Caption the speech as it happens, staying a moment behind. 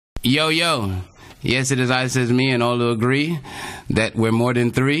Yo, yo. Yes, it is I, says me, and all will agree that we're more than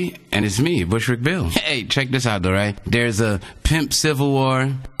three, and it's me, Bushwick Bill. Hey, check this out though, right? There's a pimp civil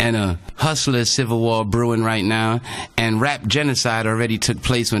war and a hustler civil war brewing right now, and rap genocide already took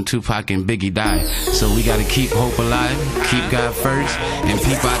place when Tupac and Biggie died. So we gotta keep hope alive, keep God first, and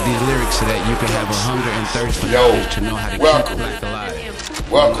peep out these lyrics so that you can have a hunger and thirst for knowledge to know how to keep black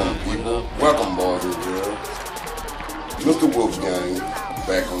alive. Welcome, people. Welcome, boys and girls. Mr. Wolf Gang,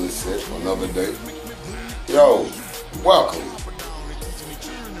 back on the set for another day. Yo, welcome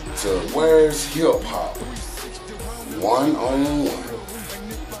to Where's Hip Hop? One-on-one,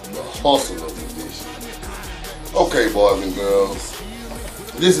 the Hustler's Edition. Okay, boys and girls,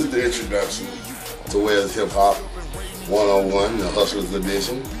 this is the introduction to Where's Hip Hop? One-on-one, the Hustler's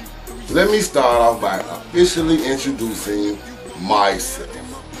Edition. Let me start off by officially introducing myself.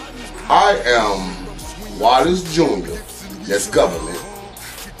 I am WallaceJr, that's government,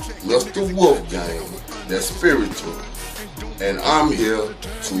 Mr. Wolf Gang, that's spiritual, and I'm here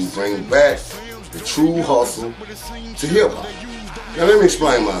to bring back the true hustle to hip hop. Now let me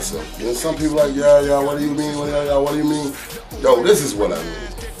explain myself. You know, some people are like, yeah, what do you mean? What do you mean? Yo, this is what I mean.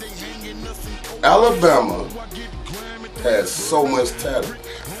 Alabama has so much talent.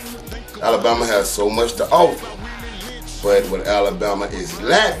 Alabama has so much to offer. But what Alabama is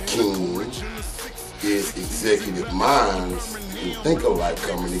lacking is executive minds who think alike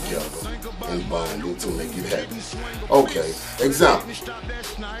coming together and bonding to make it happen. Okay, example.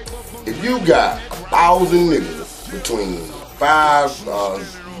 If you got 1,000 niggas between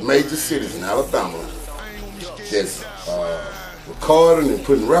 5 major cities in Alabama that's recording and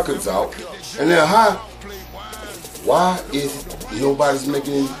putting records out, and they're high, why is nobody's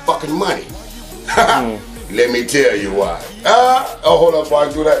making any fucking money? Let me tell you why. Oh, hold up before I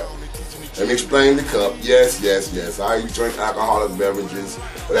do that. Let me explain the cup. Yes. I drink alcoholic beverages,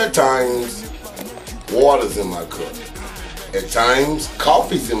 but at times, water's in my cup. At times,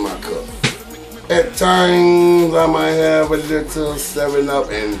 coffee's in my cup. At times, I might have a little 7-Up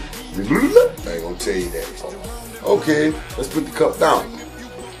and I ain't gonna tell you that. Okay, let's put the cup down.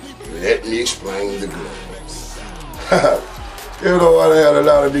 Let me explain the gloves. You know, I had a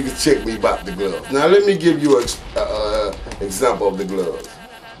lot of niggas check me about the gloves. Now, let me give you an example of the gloves.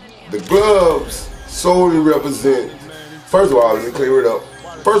 The gloves solely represent, first of all, let me clear it up.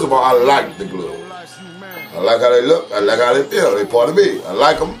 First of all, I like the gloves. I like how they look, I like how they feel, they part of me. I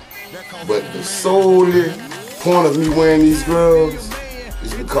like them. But the solely point of me wearing these gloves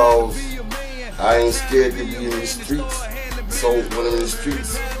is because I ain't scared to be in the streets. So when I'm in the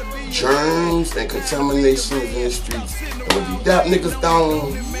streets, germs and contaminations in the streets. And when you dap niggas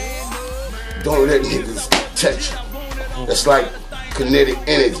down, don't let niggas touch you. That's like kinetic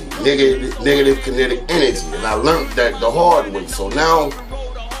energy, negative kinetic energy. And I learned that the hard way. So now,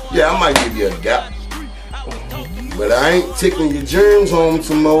 yeah, I might give you a dap. But I ain't taking your germs home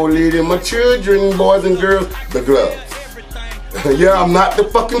to my old lady and my children, boys and girls, the gloves. Yeah, I'm not the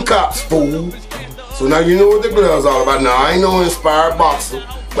fucking cops, fool. So now you know what the gloves all about. Now, I ain't no inspired boxer,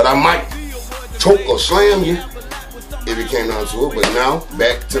 but I might choke or slam you if it came down to it. But now,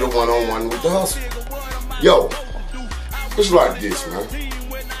 back to the one-on-one with the hustle. Yo, it's like this, man.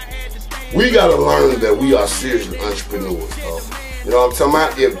 We gotta learn that we are seriously entrepreneurs, though. You know what I'm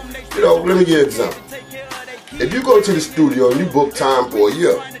talking about? Let me give you an example. If you go to the studio and you book time for a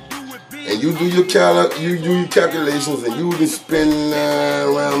year, and you do your calculations, and you just spend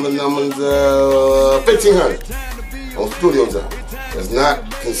around the numbers $1,500 on studio time. That's not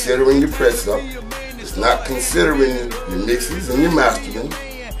considering your press up. It's not considering your mixes and your mastering.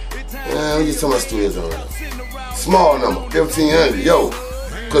 We get some of my studios around. Small number, $1,500. Yo,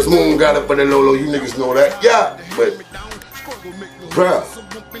 cause Moon got it for the Lolo. You niggas know that. Yeah, but bruh,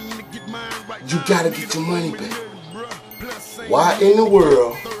 you gotta get your money back. Why in the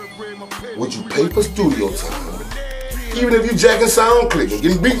world would you pay for studio time, even if you jacking SoundClick and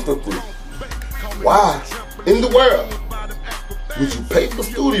getting beats for free? Why in the world would you pay for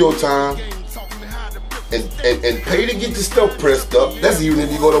studio time and pay to get your stuff pressed up? That's even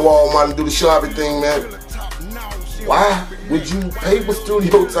if you go to Walmart and do the shopping thing, man. Why would you pay for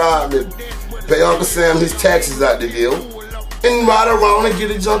studio time and pay Uncle Sam his taxes out the deal and ride around and get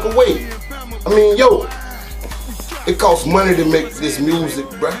the junk away? I mean, yo, it costs money to make this music,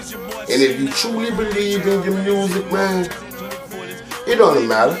 bruh. And if you truly believe in your music, man, it don't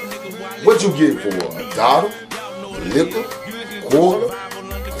matter what you get for $1, a nickel, quarter,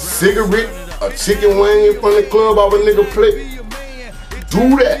 a cigarette, a chicken wing in front of the club off a nigga plate.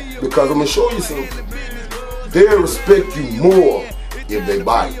 Do that, because I'm gonna show you something. They'll respect you more if they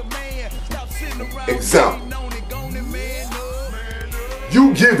buy it. Example.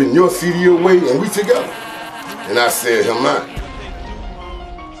 you giving your CD away and we together. And I said, him not.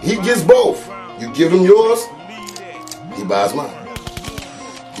 He gets both. You give him yours, he buys mine.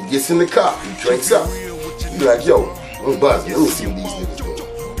 He gets in the car, he drinks up. He like, yo, I'm buzzing. Let me see what these niggas doing.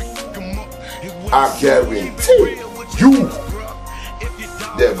 I guarantee you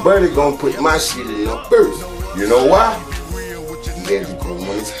that buddy gonna put my shit in up first. You know why? He had to go in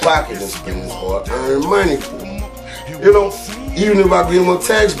his pocket and spend his hard-earned money for him. You know, even if I give him a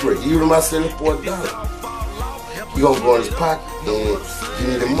tax break, even if I sell it for $1, he gonna go in his pocket and give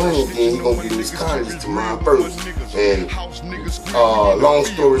me the money, and then he gonna give me his car to mine first. And long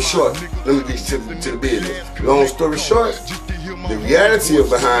story short, let me get to the business. Long story short, the reality of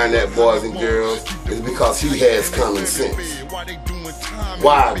behind that, boys and girls, is because he has common sense.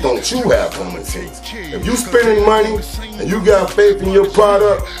 Why don't you have common sense? If you spending money and you got faith in your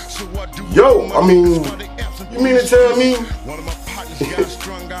product, yo, I mean, you mean to tell me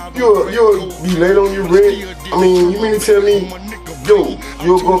you'll be late on your rent? I mean, you mean to tell me, yo,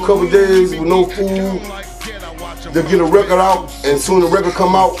 you'll go a couple days with no food, they'll get a record out, and soon the record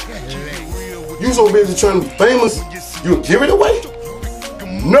come out, you so busy trying to be famous, you'll give it away?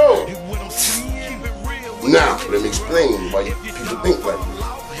 No. Now, let me explain why people think like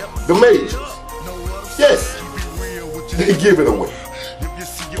this. The majors, yes, they give it away.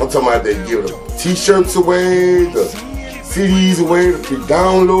 I'm talking about they give the t-shirts away, the CDs away, the free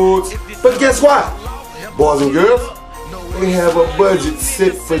downloads. But guess what, boys and girls? They have a budget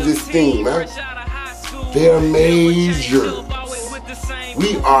set for this thing, man. They're majors.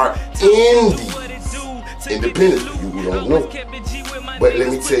 We are indies. Independently, you don't know. But let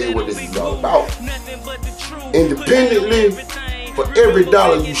me tell you what this is all about. Independently, for every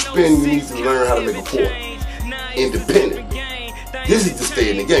dollar you spend, you need to learn how to make a quarter. Independent. This is to stay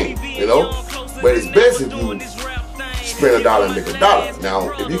in the game, you know? But it's best if you spend $1 and make $1.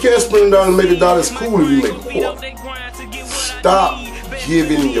 Now, if you can't spend $1 and make $1, it's cool if you make a quarter. Stop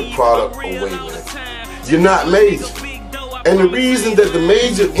giving your product away, man. You're not major. And the reason that the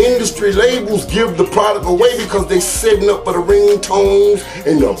major industry labels give the product away because they setting up for the ringtones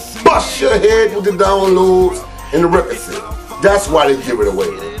and to bust your head with the downloads and the record sale. That's why they give it away,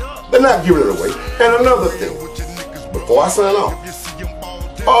 man. They're not giving it away. And another thing, before I sign off,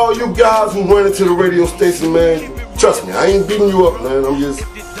 all you guys who run into the radio station, man, trust me, I ain't beating you up, man. I'm just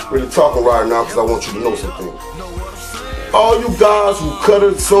really talking right now because I want you to know some things. All you guys who cut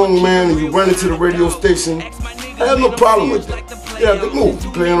a song, man, and you run into the radio station, I have no problem with that. Yeah, they move.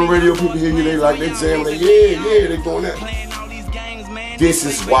 You play on the radio, people hear you, they like, they jam, like, yeah, they doing that. This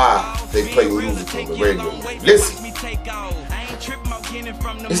is why they play music on the radio. Listen,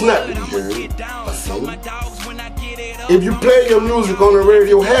 it's not to be heard, a song. If you play your music on the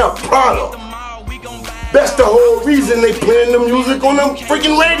radio, have product. That's the whole reason they playing the music on the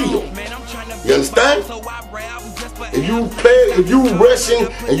freaking radio. You understand? If you rushing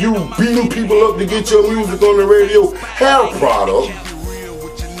and you beating people up to get your music on the radio, have product.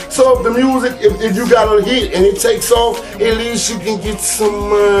 So if the music, if you got a hit and it takes off, at least you can get some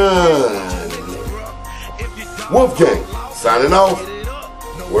money. Wolfgang, signing off.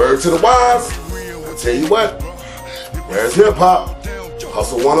 Word to the wise. I tell you what, where's hip hop?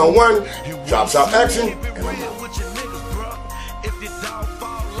 Hustle 101, drops out action.